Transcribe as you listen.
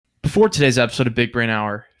For today's episode of Big Brain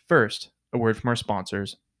Hour, first, a word from our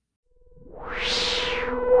sponsors.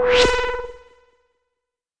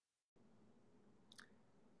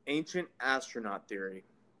 Ancient astronaut theory.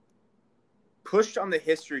 Pushed on the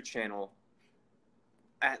History Channel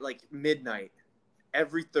at like midnight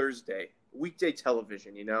every Thursday. Weekday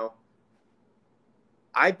television, you know?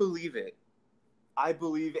 I believe it. I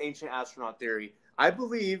believe ancient astronaut theory. I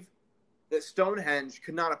believe that Stonehenge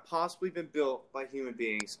could not have possibly been built by human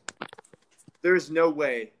beings. There is no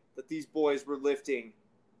way that these boys were lifting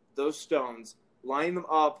those stones, lining them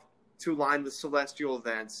up to align with celestial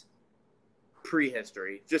events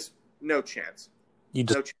prehistory. Just no chance. No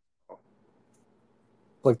chance.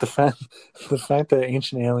 Like the fact that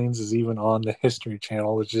Ancient Aliens is even on the History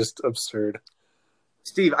Channel is just absurd.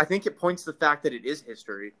 Steve, I think it points to the fact that it is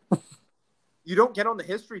history. You don't get on the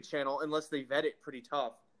History Channel unless they vet it pretty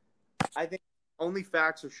tough. I think only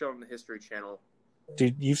facts are shown on the History Channel.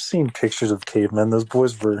 Dude, you've seen pictures of cavemen. Those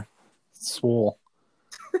boys were swole.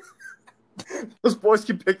 Those boys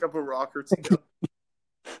can pick up a rock or two.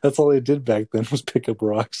 That's all they did back then was pick up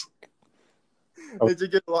rocks. They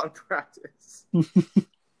did get a lot of practice.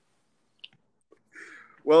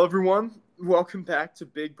 Well, everyone, welcome back to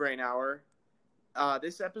Big Brain Hour.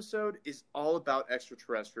 This episode is all about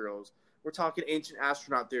extraterrestrials. We're talking ancient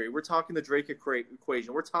astronaut theory. We're talking the Drake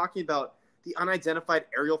equation. We're talking about the unidentified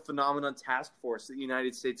aerial phenomenon task force that the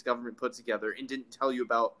United States government put together and didn't tell you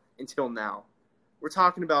about until now. We're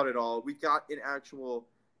talking about it all. We've got an actual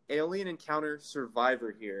alien encounter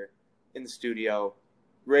survivor here in the studio,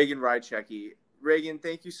 Reagan Rychecki. Reagan,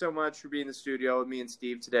 thank you so much for being in the studio with me and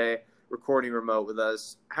Steve today, recording remote with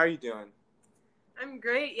us. How are you doing? I'm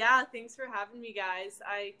great. Yeah, thanks for having me, guys.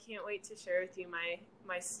 I can't wait to share with you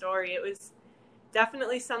my story. It was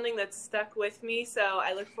definitely something that's stuck with me, so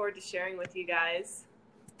I look forward to sharing with you guys.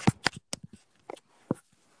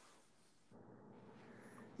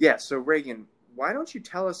 Yeah, so Reagan, why don't you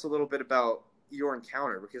tell us a little bit about your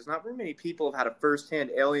encounter? Because not very many people have had a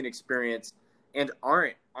first-hand alien experience and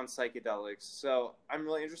aren't on psychedelics. So I'm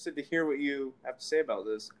really interested to hear what you have to say about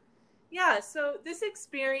this. Yeah, so this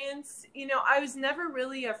experience, I was never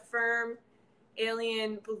really a firm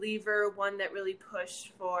alien believer, one that really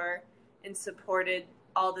pushed for and supported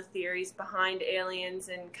all the theories behind aliens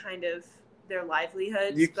and kind of their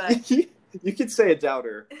livelihoods. But you could say a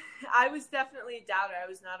doubter. I was definitely a doubter. I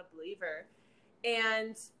was not a believer.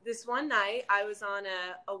 And this one night, I was on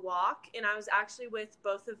a walk, and I was actually with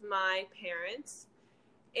both of my parents.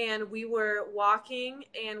 And we were walking,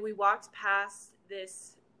 and we walked past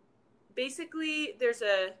this. Basically, there's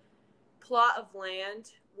a plot of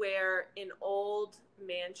land where an old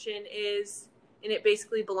mansion is, and it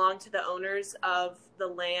basically belonged to the owners of the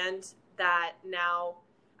land that now,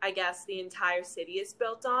 I guess, the entire city is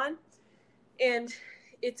built on. And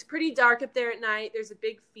it's pretty dark up there at night. There's a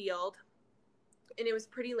big field, and it was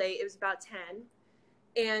pretty late. It was about 10.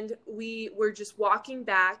 And we were just walking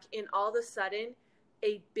back, and all of a sudden,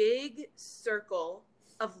 a big circle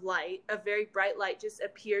of light, a very bright light, just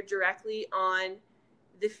appeared directly on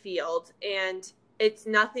the field. And it's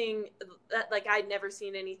nothing like I'd never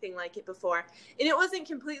seen anything like it before. And it wasn't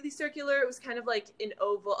completely circular. It was kind of like an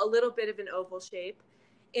oval, a little bit of an oval shape.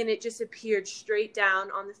 And it just appeared straight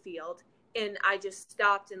down on the field. And I just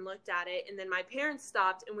stopped and looked at it. And then my parents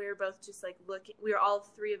stopped, and we were both just like looking. All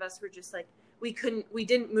three of us were just like, we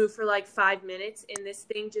didn't move for like 5 minutes. And this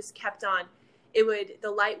thing just kept on.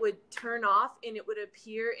 The light would turn off, and it would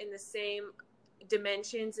appear in the same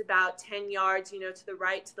dimensions, about 10 yards, to the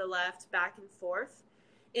right, to the left, back and forth.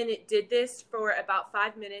 And it did this for about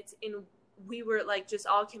 5 minutes, and we were like just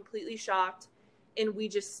all completely shocked, and we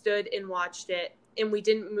just stood and watched it, and we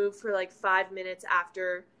didn't move for like 5 minutes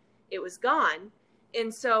after it was gone.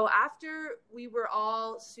 And so after we were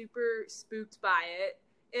all super spooked by it,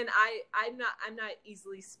 and I'm not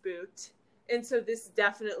easily spooked. And so this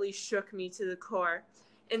definitely shook me to the core.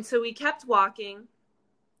 And so we kept walking,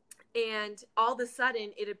 and all of a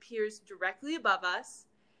sudden it appears directly above us.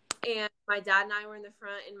 And my dad and I were in the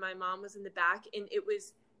front, and my mom was in the back, and it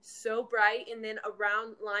was so bright. And then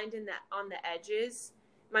lined on the edges,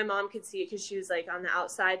 my mom could see it because she was like on the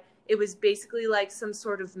outside. It was basically like some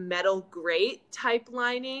sort of metal grate type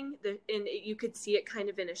lining, you could see it kind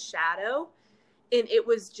of in a shadow. And it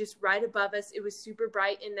was just right above us. It was super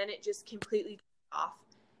bright, and then it just completely turned off.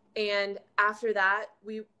 And after that,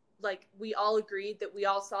 we all agreed that we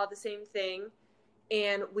all saw the same thing,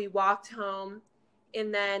 and we walked home.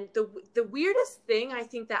 And then the weirdest thing I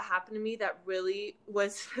think that happened to me that really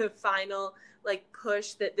was the final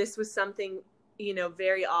push that this was something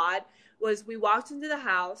very odd was we walked into the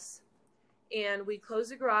house, and we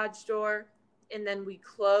closed the garage door, and then we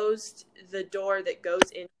closed the door that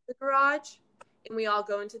goes into the garage, and we all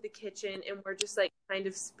go into the kitchen, and we're just like kind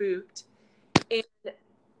of spooked. And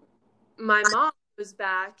my mom goes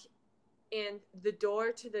back, and the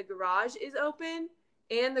door to the garage is open,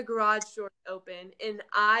 and the garage door is open, and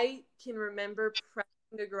I can remember pressing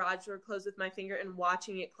the garage door closed with my finger and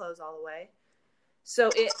watching it close all the way. So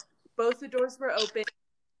both the doors were open,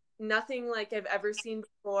 nothing like I've ever seen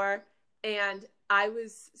before, and I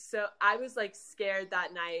was like scared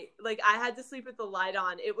that night. Like I had to sleep with the light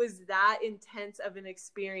on. It was that intense of an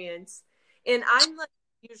experience. And I'm like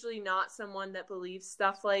usually not someone that believes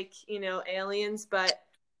stuff like, aliens, but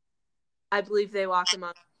I believe they walk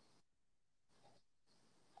among.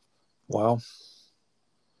 Wow.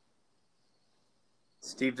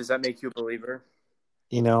 Steve, does that make you a believer?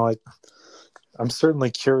 I'm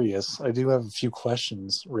certainly curious. I do have a few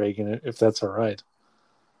questions, Reagan, if that's all right.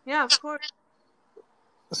 Yeah, of course.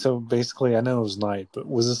 So basically, I know it was night, but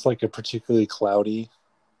was this like a particularly cloudy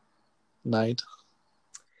night?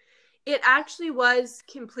 It actually was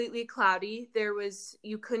completely cloudy.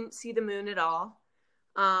 You couldn't see the moon at all.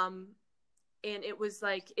 And it was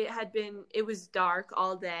like, it was dark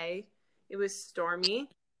all day. It was stormy.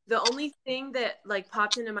 The only thing that like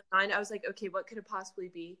popped into my mind, I was like, okay, what could it possibly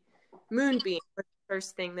be? Moonbeam was the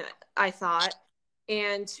first thing that I thought,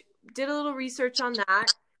 and did a little research on that.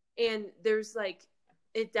 And there's like,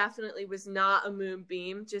 it definitely was not a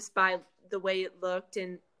moonbeam just by the way it looked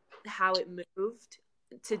and how it moved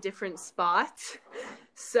to different spots.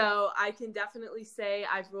 So I can definitely say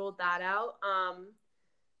I've ruled that out.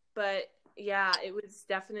 But yeah, it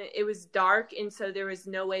was dark, and so there was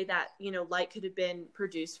no way that, light could have been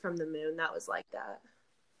produced from the moon that was like that.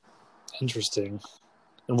 Interesting.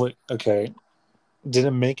 And okay. Did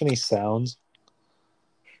it make any sounds?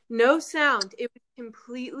 No sound. It was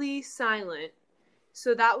completely silent.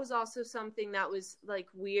 So that was also something that was like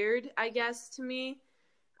weird, I guess, to me.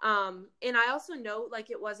 And I also know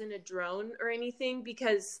like it wasn't a drone or anything,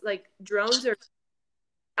 because like drones are,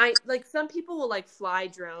 some people will like fly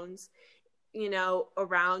drones,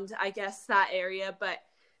 around, I guess, that area, but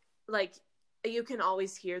like you can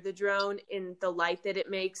always hear the drone, and the light that it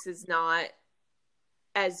makes is not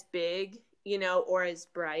as big, or as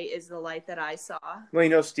bright as the light that I saw.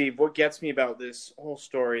 Well, Steve, what gets me about this whole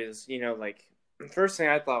story is, like, the first thing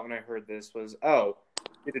I thought when I heard this was, oh,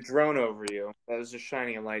 you had a drone over you that was just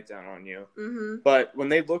shining a light down on you. Mm-hmm. But when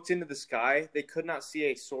they looked into the sky, they could not see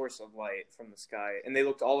a source of light from the sky. And they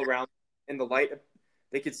looked all around, and the light,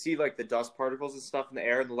 they could see, like, the dust particles and stuff in the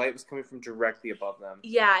air, and the light was coming from directly above them.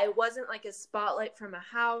 Yeah, it wasn't like a spotlight from a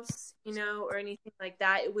house, or anything like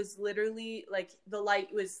that. It was literally, like, the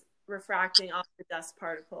light was refracting off the dust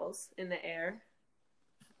particles in the air.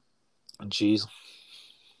 Jeez.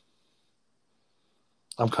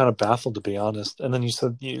 I'm kind of baffled, to be honest. And then you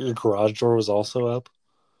said your garage door was also up?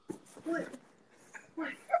 What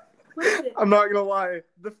is it? I'm not going to lie.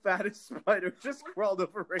 The fattest spider just crawled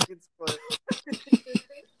over Reagan's foot.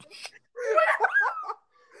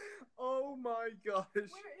 Oh my gosh. Where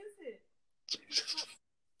is it? Jesus.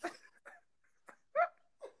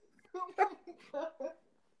 Oh my God.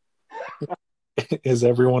 Is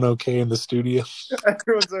everyone okay in the studio?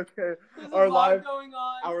 Everyone's okay. There's Our a lot live going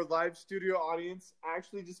on. Our live studio audience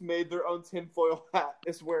actually just made their own tinfoil hat.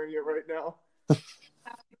 Is wearing it right now.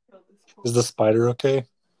 Is the spider okay?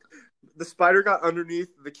 The spider got underneath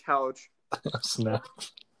the couch. Snap.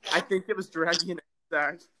 I think it was dragging an egg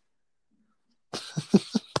sack.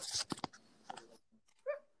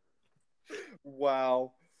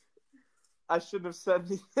 Wow. I shouldn't have said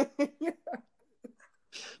anything.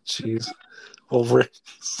 Jeez. Well, we're...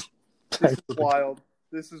 This is wild.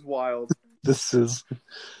 This is wild. This is...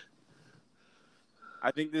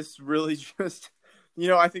 I think this really just...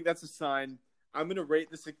 I think that's a sign. I'm going to rate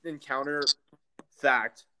this encounter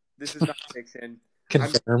fact. This is not fiction.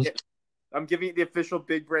 Confirmed. I'm giving it the official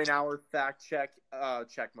Big Brain Hour fact check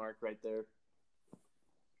mark right there.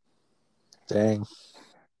 Dang.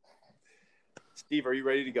 Steve, are you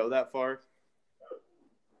ready to go that far?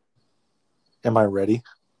 Am I ready?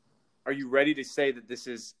 Are you ready to say that this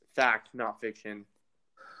is fact, not fiction?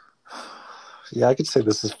 Yeah, I could say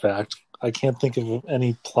this is fact. I can't think of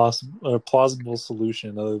any plausible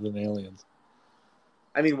solution other than aliens.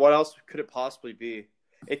 I mean, what else could it possibly be?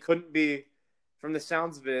 It couldn't be, from the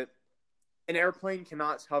sounds of it, an airplane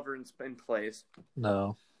cannot hover in place.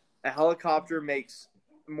 No. A helicopter makes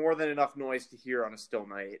more than enough noise to hear on a still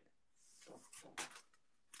night.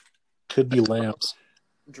 Could be lamps.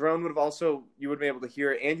 Drone would have you would have been able to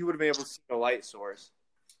hear it, and you would have been able to see the light source.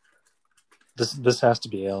 This has to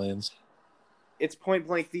be aliens. It's point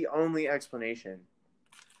blank the only explanation.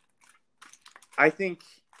 I think,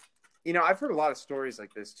 I've heard a lot of stories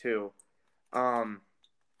like this too. A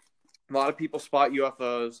lot of people spot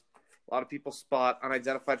UFOs. A lot of people spot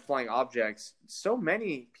unidentified flying objects. So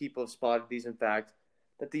many people have spotted these, in fact,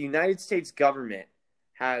 that the United States government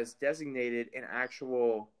has designated an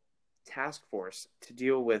actual task force to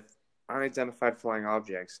deal with unidentified flying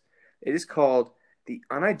objects. It is called the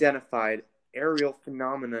Unidentified Aerial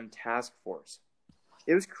Phenomenon Task Force.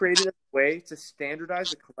 It was created as a way to standardize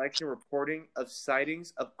the collection and reporting of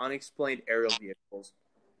sightings of unexplained aerial vehicles.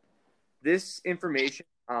 This information,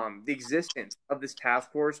 the existence of this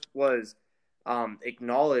task force was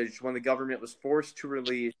acknowledged when the government was forced to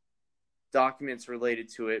release documents related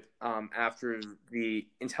to it after the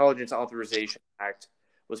Intelligence Authorization Act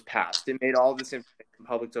was passed. It made all this information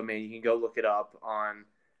public domain. You can go look it up on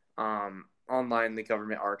online in the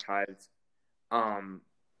government archives.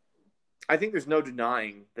 I think there's no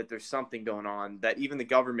denying that there's something going on that even the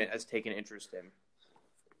government has taken interest in.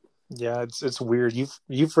 Yeah, it's weird.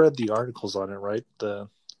 You've read the articles on it, right?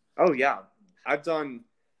 Oh yeah, I've done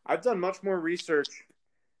much more research.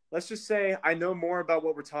 Let's just say I know more about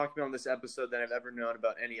what we're talking about on this episode than I've ever known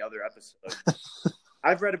about any other episode.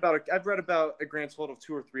 I've read about a grand total of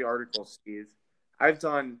 2 or 3 articles, Steve. I've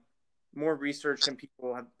done more research than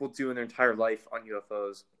people will do in their entire life on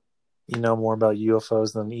UFOs. You know more about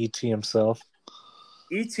UFOs than ET himself.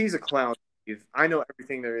 ET's a clown, Steve. I know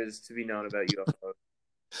everything there is to be known about UFOs.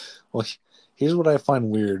 Well, here's what I find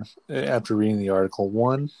weird after reading the article.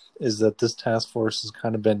 One is that this task force has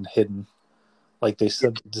kind of been hidden. Like they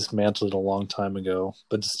said, they dismantled it a long time ago,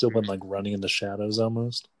 but it's still been like running in the shadows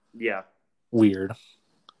almost. Yeah. Weird.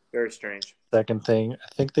 Very strange. Second thing,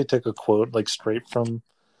 I think they took a quote like straight from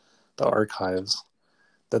the archives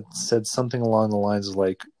that said something along the lines of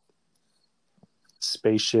like,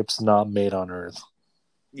 spaceships not made on Earth.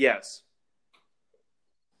 Yes.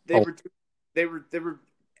 They were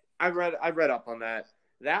I read up on that.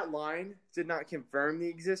 That line did not confirm the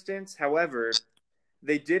existence. However,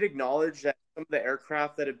 they did acknowledge that some of the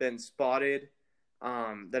aircraft that have been spotted,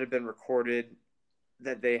 that have been recorded,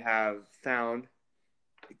 that they have found,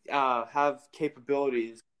 have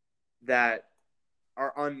capabilities that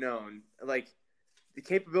are unknown. Like the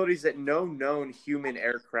capabilities that no known human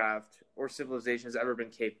aircraft or civilization has ever been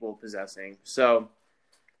capable of possessing. So,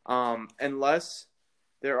 unless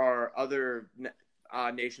there are other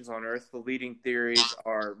nations on Earth, the leading theories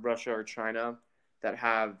are Russia or China that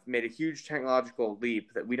have made a huge technological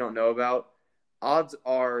leap that we don't know about. Odds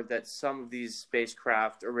are that some of these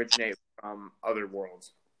spacecraft originate from other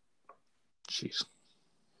worlds. Jeez.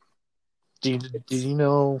 Do you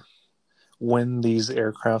know when these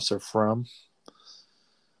aircrafts are from?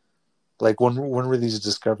 Like when were these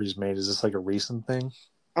discoveries made? Is this like a recent thing?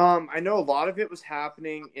 I know a lot of it was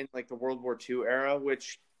happening in like the World War II era,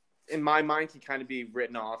 which in my mind can kind of be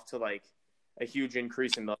written off to like a huge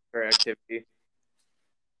increase in military activity.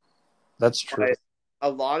 That's true. But a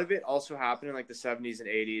lot of it also happened in like the 70s and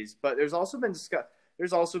 80s, but there's also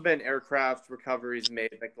been aircraft recoveries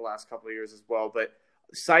made like the last couple of years as well, but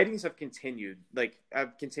sightings have continued at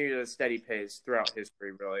a steady pace throughout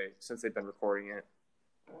history, really, since they've been recording it.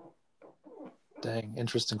 Dang,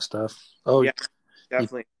 interesting stuff. Oh yeah,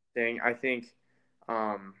 definitely interesting. I think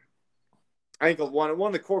one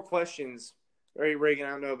of the core questions, Reagan, I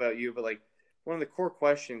don't know about you, but like one of the core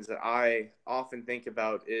questions that I often think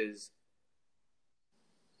about is,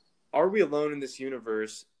 are we alone in this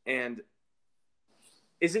universe? And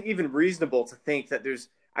is it even reasonable to think that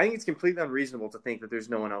I think it's completely unreasonable to think that there's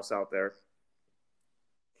no one else out there.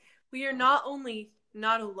 We are not only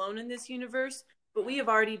not alone in this universe, but we have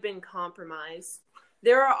already been compromised.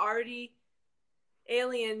 There are already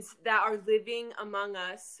aliens that are living among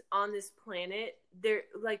us on this planet. They're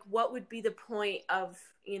like, what would be the point of,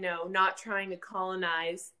 not trying to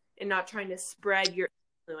colonize and not trying to spread your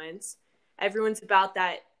influence? Everyone's about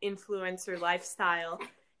that influencer lifestyle.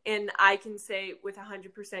 And I can say with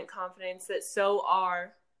 100% confidence that so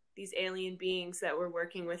are these alien beings that we're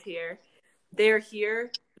working with here. They're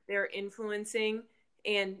here, they're influencing,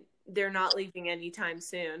 and they're not leaving anytime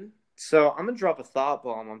soon. So I'm going to drop a thought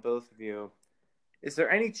bomb on both of you. Is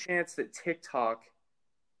there any chance that TikTok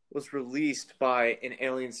was released by an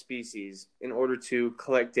alien species in order to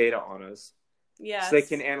collect data on us? Yes. So they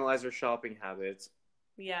can analyze our shopping habits?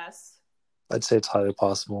 Yes. I'd say it's highly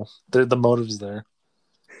possible. The motive's there.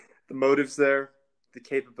 The motive's there. The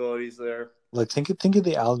capabilities there. Like think of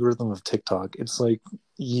the algorithm of TikTok. It's like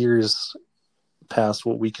years past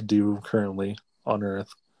what we could do currently on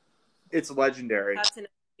Earth. It's legendary. That's an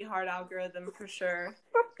hard algorithm for sure.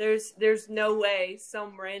 There's no way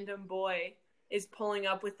some random boy is pulling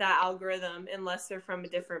up with that algorithm unless they're from a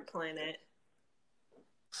different planet.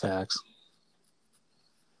 Facts.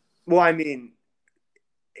 Well, I mean,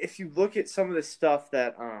 if you look at some of the stuff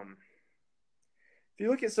that I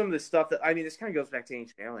mean, this kind of goes back to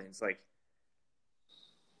Ancient Aliens. Like,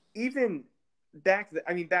 even back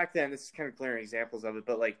then, this is kind of glaring examples of it,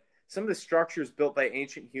 but like some of the structures built by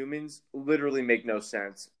ancient humans literally make no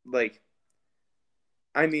sense. Like,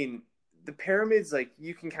 I mean, the pyramids, like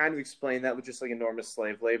you can kind of explain that with just like enormous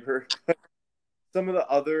slave labor. some of the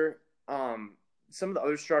other some of the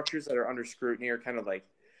other structures that are under scrutiny are kind of like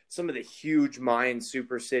some of the huge Mayan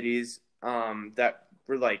super cities that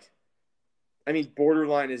were like, I mean,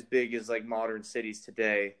 borderline as big as like modern cities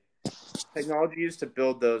today. Technology used to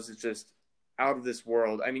build those is just out of this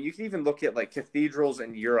world. I mean, you can even look at like cathedrals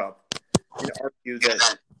in Europe and argue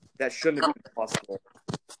that that shouldn't have been possible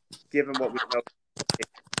given what we know.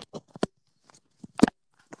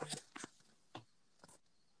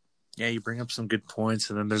 Yeah, you bring up some good points,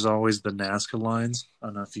 and then there's always the Nazca lines. I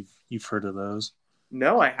don't know if you've heard of those.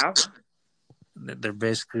 No, I haven't. They're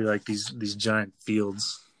basically like these giant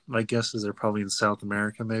fields. My guess is they're probably in South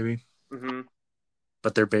America, maybe. Mm-hmm.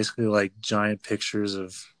 But they're basically like giant pictures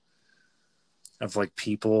of like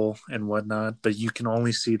people and whatnot. But you can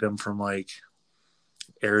only see them from like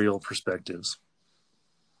aerial perspectives.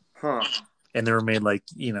 Huh. And they were made like,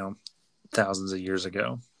 thousands of years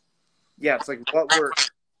ago. Yeah, it's like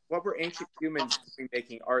what were ancient humans doing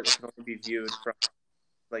making art that can only be viewed from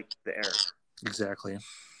like the air? Exactly.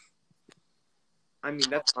 I mean,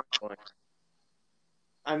 that's mind-blowing.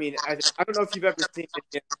 I mean, I don't know if you've ever seen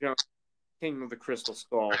Indiana Jones, Kingdom of the Crystal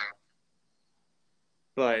Skull,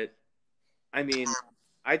 but I mean,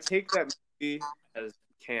 I take that movie as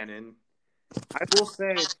canon. I will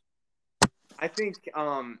say, I think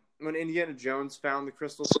when Indiana Jones found the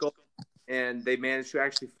Crystal Skull and they managed to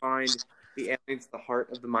actually find the aliens at the heart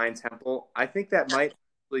of the Mayan temple, I think that might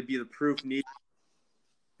actually be the proof needed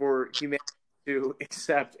for humanity to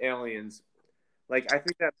accept aliens. Like, I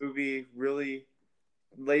think that movie really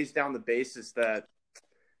lays down the basis that,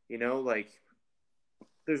 like,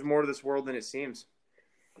 there's more to this world than it seems.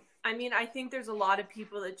 I mean, I think there's a lot of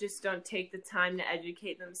people that just don't take the time to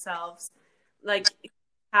educate themselves. Like, you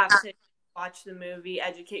have to watch the movie,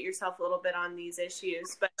 educate yourself a little bit on these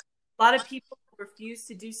issues. But a lot of people refuse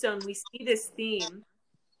to do so, and we see this theme.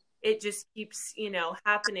 It just keeps,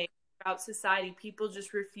 happening throughout society. People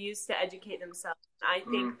just refuse to educate themselves. I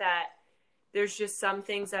think that there's just some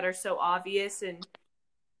things that are so obvious, and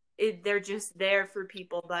they're just there for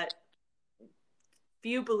people, but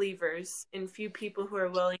few believers and few people who are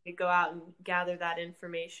willing to go out and gather that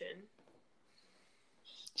information.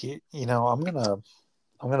 I'm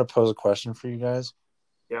gonna pose a question for you guys.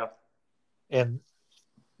 Yeah. And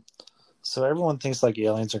so everyone thinks like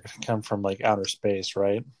aliens are gonna come from like outer space,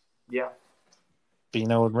 right? Yeah. But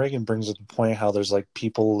when Reagan brings up the point how there's like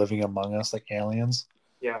people living among us like aliens,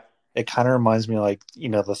 Yeah. it kind of reminds me like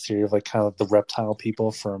the theory of like kind of the reptile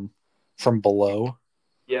people from below.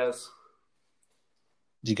 Yes.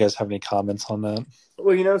 Do you guys have any comments on that?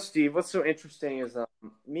 Well, Steve, what's so interesting is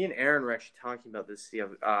me and Aaron were actually talking about this the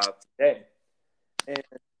other today, and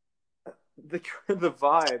the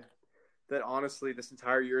vibe that honestly this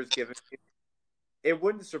entire year has given me, it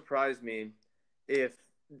wouldn't surprise me if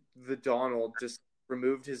the Donald just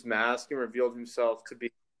removed his mask and revealed himself to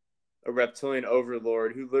be a reptilian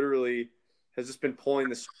overlord who literally has just been pulling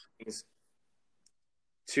the strings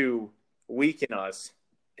to weaken us.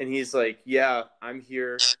 And he's like, yeah, I'm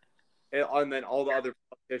here. And then all the other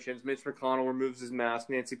politicians, Mitch McConnell removes his mask,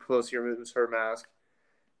 Nancy Pelosi removes her mask,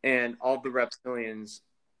 and all the reptilians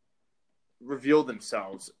reveal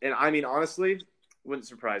themselves. And I mean, honestly, wouldn't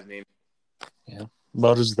surprise me. Yeah,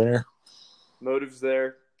 motives there. Motives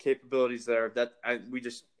there, capabilities there.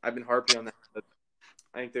 I've been harping on that. But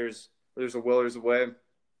I think there's a will, there's a way.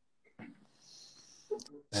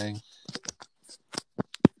 Dang.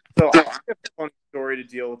 So I have a funny story to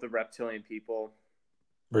deal with the reptilian people.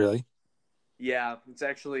 Really? Yeah,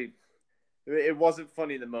 it wasn't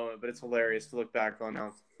funny in the moment, but it's hilarious to look back on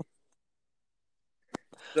now.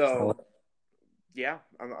 So, yeah,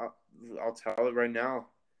 I'll tell it right now.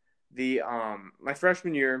 My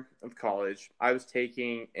freshman year of college, I was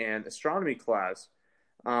taking an astronomy class,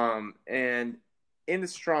 and in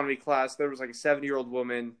this astronomy class, there was like a 70-year-old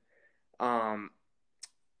woman. I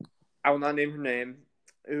will not name her name,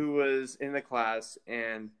 who was in the class,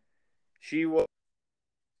 and she was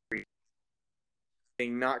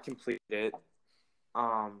not completed it.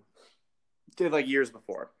 Did like years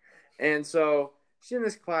before, and so she's in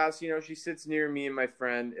this class. She sits near me and my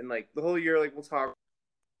friend, and like the whole year, like we'll talk.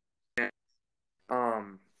 And,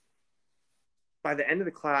 by the end of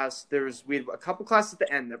the class, we had a couple classes at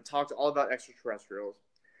the end that talked all about extraterrestrials,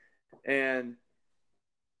 and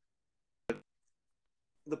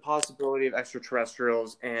the possibility of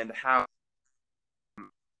extraterrestrials and how,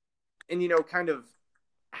 and kind of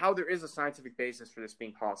how there is a scientific basis for this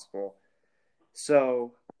being possible.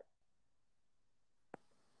 So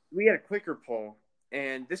we had a clicker poll,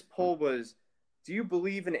 and this poll was, do you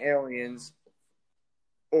believe in aliens,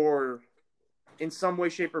 or in some way,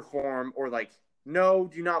 shape, or form, or like, no,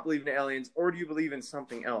 do you not believe in aliens, or do you believe in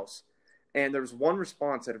something else? And there was one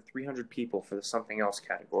response out of 300 people for the something else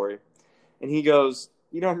category. And he goes,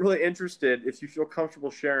 I'm really interested, if you feel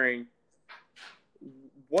comfortable sharing,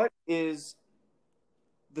 what is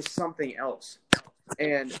the something else?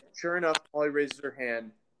 And sure enough, Holly raises her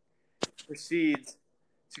hand, proceeds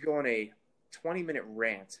to go on a 20-minute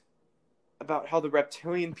rant about how the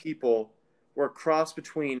reptilian people were a cross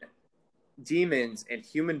between demons and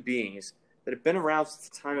human beings that have been around since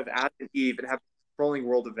the time of Adam and Eve and have been controlling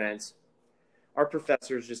world events. Our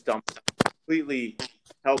professor is just completely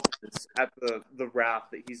helpless at the wrath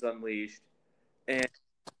that he's unleashed. And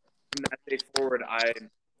from that day forward,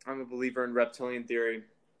 I'm a believer in reptilian theory.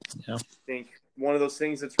 Yeah. I think one of those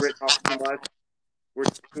things that's written off too much. We're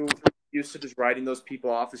too used to just writing those people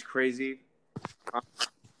off as crazy.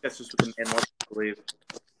 That's just what the man wants to believe.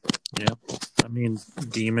 Yeah. I mean,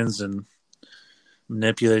 demons and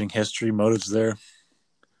manipulating history, motives there.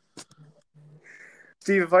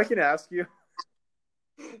 Steve, if I can ask you,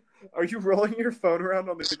 are you rolling your phone around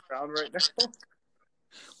on the ground right now?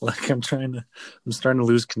 Like I'm starting to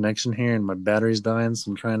lose connection here and my battery's dying,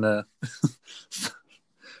 so I'm trying to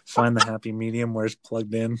find the happy medium where it's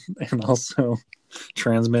plugged in and also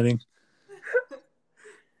transmitting.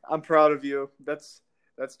 I'm proud of you. That's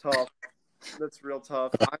tough. That's real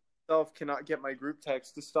tough. I myself cannot get my group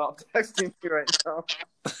text to stop texting me right now.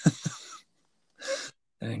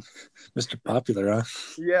 Dang. Mr. Popular, huh?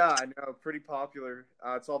 Yeah, I know. Pretty popular.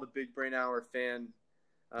 It's all the Big Brain Hour fans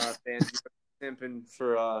simping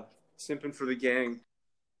for the gang.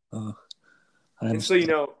 And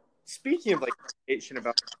so, speaking of like education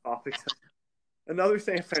about the topic, another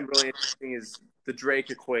thing I find really interesting is the Drake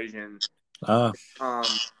equation.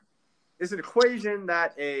 Is an equation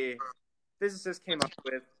that a physicist came up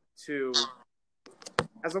with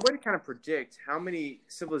as a way to kind of predict how many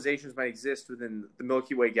civilizations might exist within the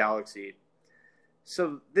Milky Way galaxy.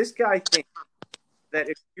 So this guy thinks that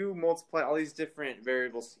if you multiply all these different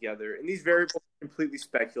variables together, and these variables are completely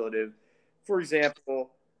speculative, for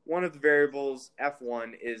example, one of the variables,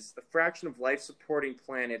 F1, is the fraction of life-supporting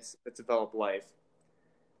planets that develop life.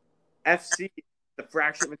 FC, the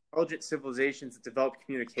fraction of intelligent civilizations that develop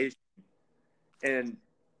communication. And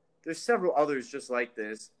there's several others just like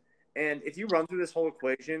this. And if you run through this whole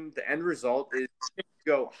equation, the end result is if you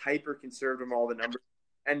go hyper-conservative on all the numbers,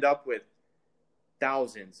 end up with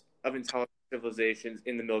thousands of intelligent civilizations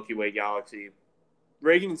in the Milky Way galaxy.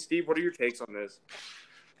 Reagan and Steve, what are your takes on this?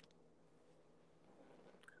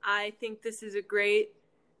 I think this is a great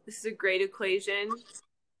equation.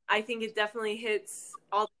 I think it definitely hits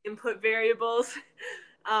all the input variables.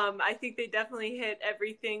 I think they definitely hit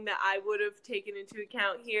everything that I would have taken into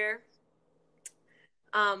account here.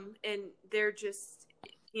 And they're just,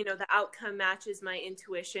 the outcome matches my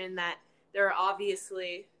intuition that there are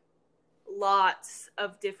obviously lots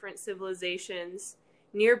of different civilizations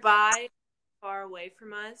nearby, far away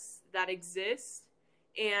from us that exist.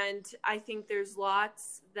 And I think there's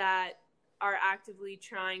lots that are actively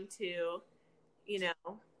trying to,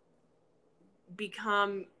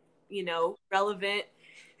 become, relevant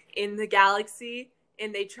in the galaxy.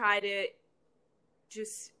 And they try to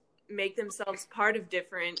just make themselves part of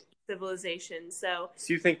different civilizations. So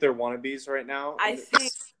you think they're wannabes right now? I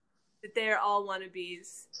think that they're all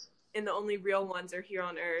wannabes, and the only real ones are here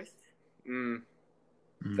on Earth.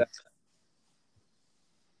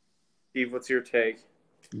 Steve, what's your take?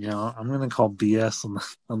 Yeah, I'm gonna call BS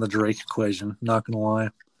on the Drake equation. Not gonna lie.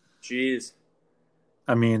 Jeez.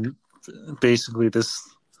 I mean, basically, this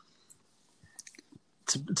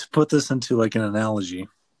to put this into like an analogy.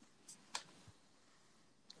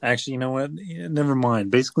 Actually, you know what? Yeah, never mind.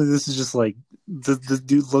 Basically, this is just like the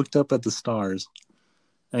dude looked up at the stars,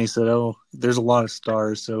 and he said, "Oh, there's a lot of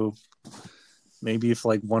stars, so maybe if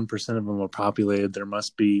like 1% of them are populated, there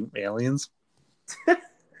must be aliens."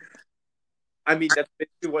 I mean, that's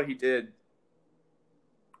basically what he did.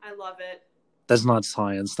 I love it. That's not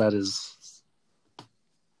science. That is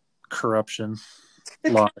corruption,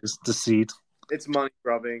 lies, deceit. It's money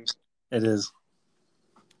grubbing. It is.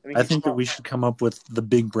 I think that we should come up with the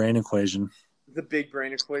big brain equation. The big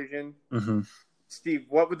brain equation? Mm-hmm. Steve,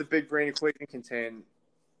 what would the big brain equation contain?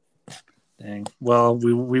 Dang. Well,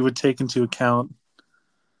 we would take into account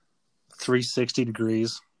 360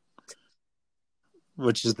 degrees.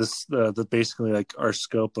 which is this the basically like our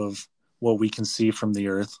scope of what we can see from the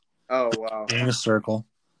Earth Oh wow. being a circle,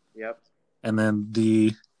 Yep. and then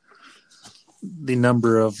the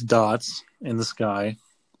number of dots in the sky,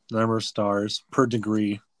 the number of stars per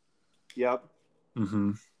degree. Yep.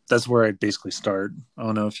 Mm-hmm. That's where I'd basically start. I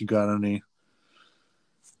don't know if you got any.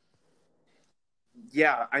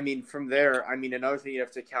 Yeah, I mean, from there, I mean, another thing you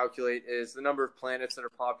have to calculate is the number of planets that are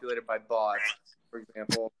populated by bots, for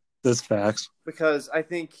example. That's facts. Because I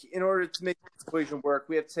think in order to make this equation work,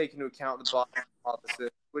 we have to take into account the bot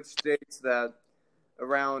hypothesis, which states that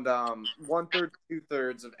around 1/3 to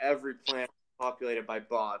 2/3 of every planet is populated by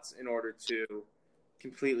bots in order to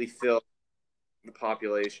completely fill the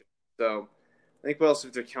population. So I think we also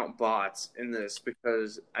have to count bots in this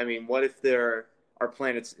because, I mean, what if there are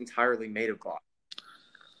planets entirely made of bots?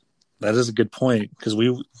 That is a good point because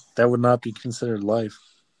that would not be considered life.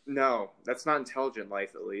 No, that's not intelligent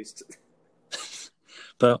life, at least.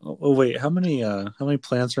 But wait, how many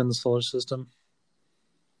planets are in the solar system?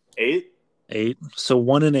 8? 8. So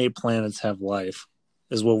 1 in 8 planets have life,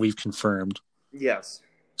 is what we've confirmed. Yes.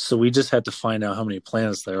 So we just had to find out how many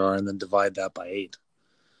planets there are and then divide that by 8.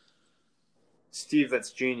 Steve,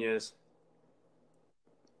 that's genius.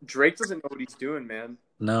 Drake doesn't know what he's doing, man.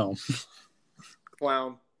 No.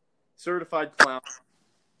 Clown. Certified clown.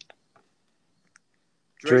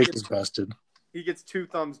 Drake is busted. He gets 2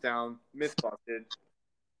 thumbs down. Myth busted.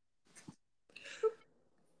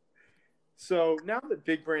 So now that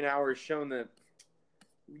Big Brain Hour has shown that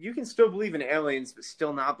you can still believe in aliens but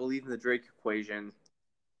still not believe in the Drake equation,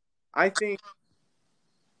 I think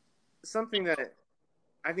something that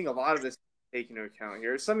I think a lot of us take into account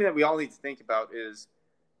here, something that we all need to think about is,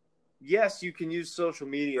 yes, you can use social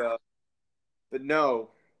media, but no,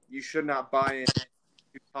 you should not buy into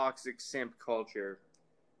toxic simp culture.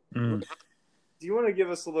 Mm. Do you want to give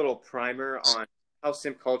us a little primer on how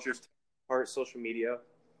simp culture is part of social media?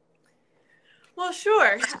 Well,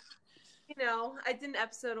 sure. You know, I did an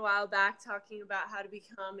episode a while back talking about how to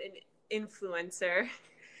become an influencer.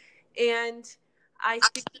 And I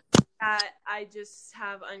think that I just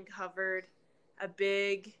have uncovered a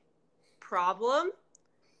big problem,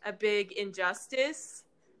 a big injustice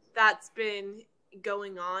that's been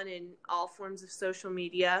going on in all forms of social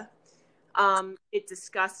media. It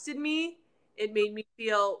disgusted me. It made me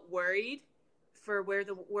feel worried for where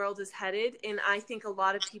the world is headed. And I think a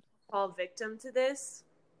lot of people fall victim to this.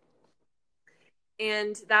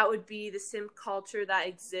 And that would be the simp culture that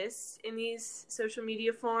exists in these social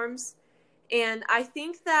media forms. And I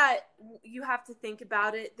think that you have to think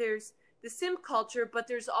about it. There's the simp culture, but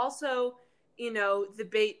there's also, you know, the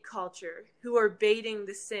bait culture, who are baiting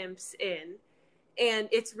the simps in. And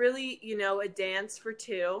it's really, you know, a dance for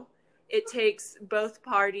two. It takes both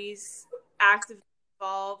parties actively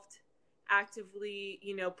involved, actively,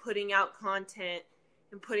 you know, putting out content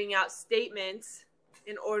and putting out statements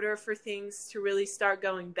in order for things to really start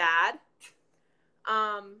going bad.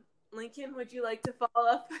 Lincoln, would you like to follow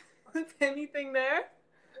up with anything there?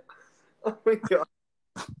 Oh my god.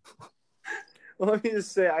 Well, let me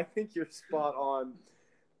just say, I think you're spot on.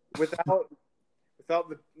 Without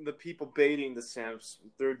the people baiting the simps,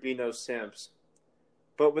 there would be no simps.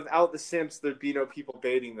 But without the simps, there'd be no people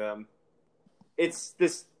baiting them. It's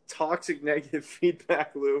this toxic negative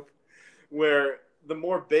feedback loop where the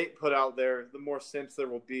more bait put out there, the more simps there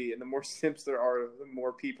will be. And the more simps there are, the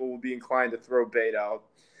more people will be inclined to throw bait out.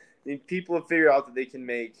 I mean, people have figured out that they can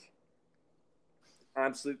make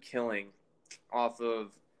absolute killing off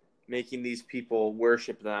of making these people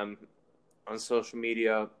worship them on social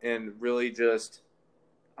media and really just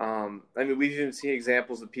I mean, we've even seen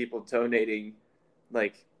examples of people donating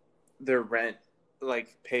like their rent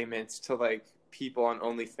like payments to like people on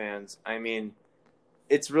OnlyFans. I mean,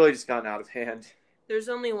 it's really just gotten out of hand. There's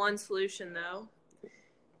only one solution, though,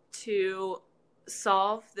 to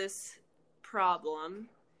solve this problem.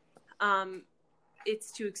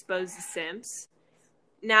 It's to expose the simps.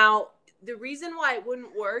 Now, the reason why it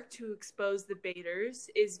wouldn't work to expose the baiters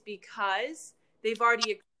is because they've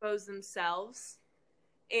already exposed themselves,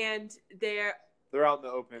 and they're out in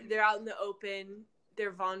the open. They're out in the open.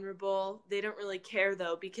 They're vulnerable. They don't really care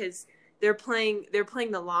though, because they're playing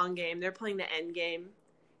the long game. They're playing the end game.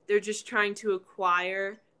 They're just trying to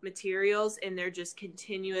acquire materials, and they're just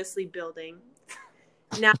continuously building.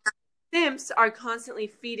 Now, simps are constantly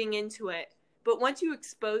feeding into it. But once you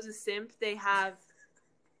expose a simp, they have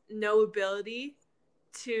no ability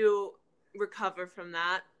to recover from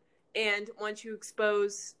that. And once you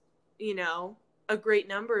expose, you know, a great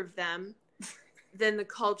number of them, then the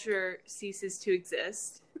culture ceases to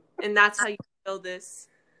exist. And that's how you kill this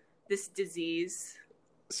disease.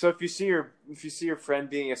 So if you see your friend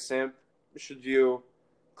being a simp, should you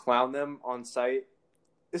clown them on sight?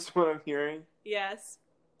 Is what I'm hearing. Yes.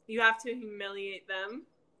 You have to humiliate them.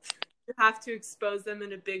 You have to expose them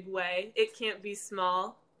in a big way. It can't be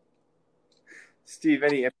small. Steve,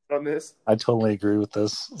 any input on this? I totally agree with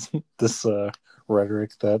this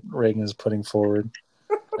rhetoric that Reagan is putting forward.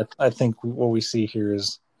 I think what we see here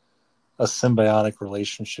is a symbiotic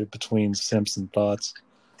relationship between simps and thoughts.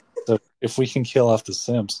 So if we can kill off the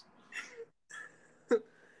simps,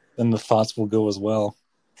 then the thoughts will go as well.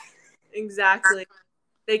 Exactly.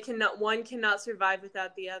 One cannot survive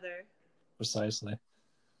without the other. Precisely.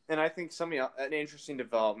 And I think an interesting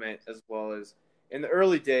development as well is in the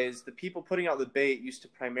early days, the people putting out the bait used to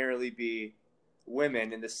primarily be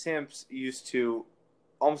women, and the simps used to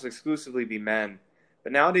almost exclusively be men.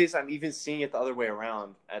 But nowadays, I'm even seeing it the other way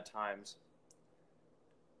around at times.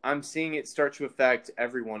 I'm seeing it start to affect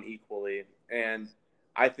everyone equally, and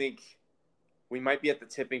I think we might be at the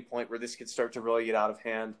tipping point where this could start to really get out of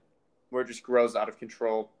hand, where it just grows out of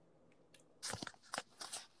control.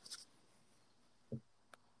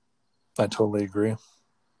 I totally agree.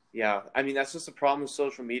 Yeah, I mean, that's just the problem with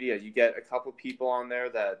social media. You get a couple people on there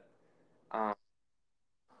that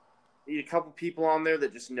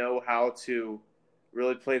just know how to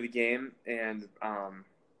really play the game and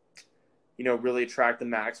really attract the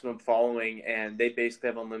maximum following, and they basically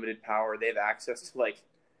have unlimited power. They have access to like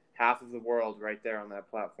half of the world right there on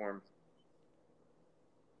that platform.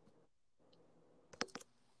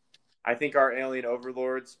 I think our alien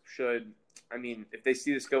overlords should, if they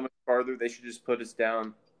see this go much farther, they should just put us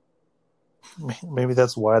down. Maybe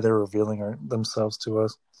that's why they're revealing themselves to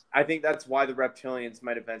us. I think that's why the reptilians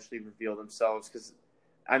might eventually reveal themselves, because,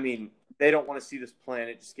 they don't want to see this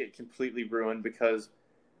planet just get completely ruined because,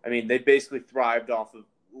 they basically thrived off of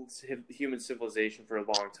human civilization for a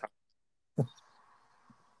long time.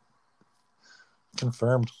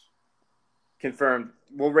 Confirmed.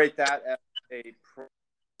 We'll rate that as a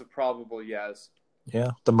probable yes. Yeah,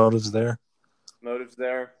 the motive's there. Motive's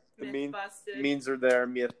there. The Busted. means are there.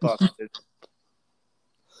 Myth busted.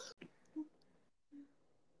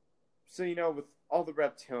 So, with all the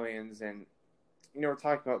reptilians and, we're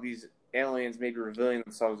talking about these aliens maybe revealing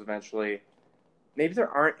themselves eventually. Maybe there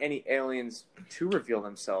aren't any aliens to reveal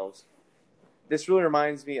themselves. This really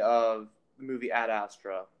reminds me of the movie Ad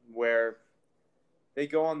Astra, where they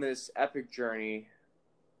go on this epic journey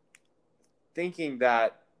thinking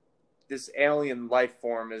that this alien life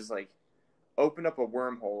form is like opened up a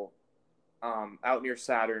wormhole out near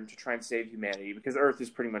Saturn to try and save humanity because Earth is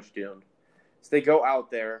pretty much doomed. So they go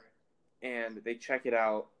out there and they check it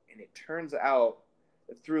out, and it turns out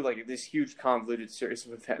that through like this huge convoluted series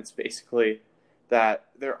of events, basically, that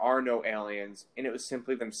there are no aliens, and it was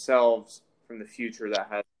simply themselves from the future that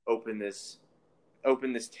had opened this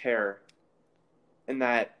tear, and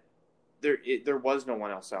that there was no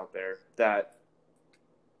one else out there. That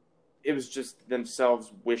it was just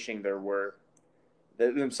themselves wishing there were,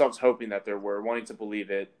 themselves hoping that there were, wanting to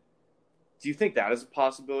believe it. Do you think that is a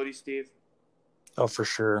possibility, Steve? Oh, for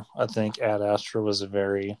sure. I think Ad Astra was a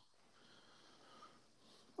very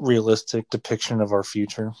realistic depiction of our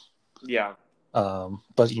future. Yeah.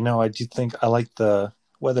 But, I do think I like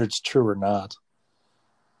whether it's true or not,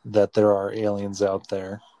 that there are aliens out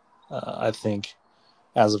there. I think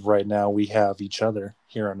as of right now, we have each other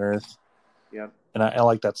here on Earth. Yeah. And I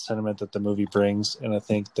like that sentiment that the movie brings. And I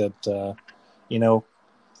think that,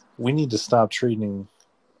 we need to stop treating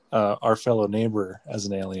our fellow neighbor as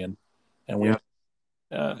an alien. And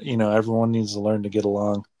everyone needs to learn to get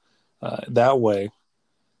along. That way,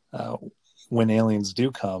 when aliens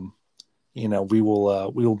do come, we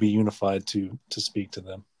will be unified to speak to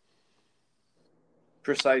them.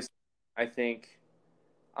 Precisely. I think,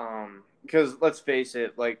 because let's face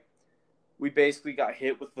it, like, we basically got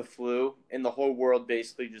hit with the flu, and the whole world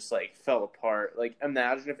basically just like fell apart. Like,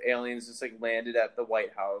 imagine if aliens just like landed at the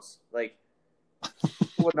White House. Like,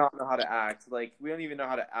 people would not know how to act. Like, we don't even know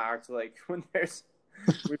how to act. Like, when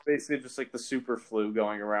we're basically just like the super flu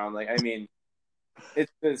going around. Like,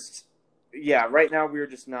 it's just, yeah. Right now, we're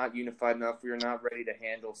just not unified enough. We are not ready to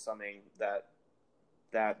handle something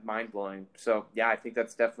that mind blowing. So, yeah, I think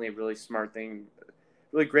that's definitely a really smart thing,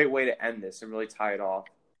 really great way to end this and really tie it off.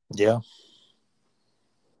 Yeah.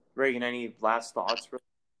 Reagan, any last thoughts?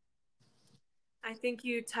 I think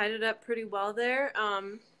you tied it up pretty well there.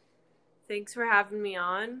 Thanks for having me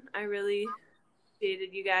on. I really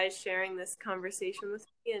appreciated you guys sharing this conversation with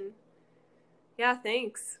me, and yeah,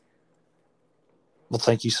 thanks. Well,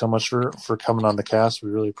 thank you so much for coming on the cast. We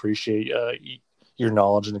really appreciate your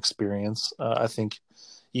knowledge and experience. I think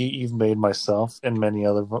you've made myself and many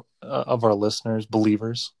other of our listeners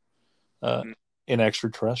believers in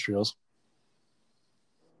extraterrestrials.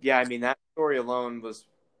 Yeah, I mean that story alone was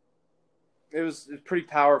pretty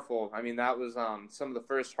powerful. I mean that was some of the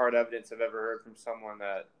first hard evidence I've ever heard from someone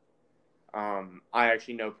that I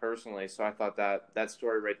actually know personally. So I thought that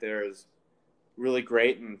story right there is really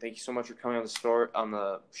great, and thank you so much for coming on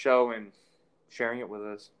the show and sharing it with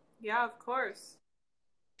us. Yeah, of course.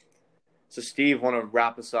 So Steve, want to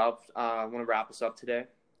wrap us up? Today?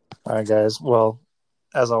 All right, guys. Well,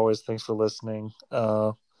 as always, thanks for listening.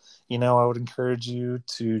 I would encourage you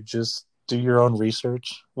to just do your own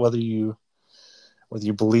research, whether you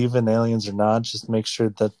believe in aliens or not. Just make sure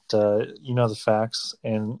that you know the facts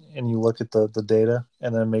and you look at the data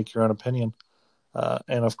and then make your own opinion.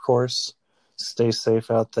 And of course, stay safe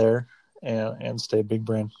out there and stay big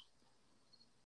brain.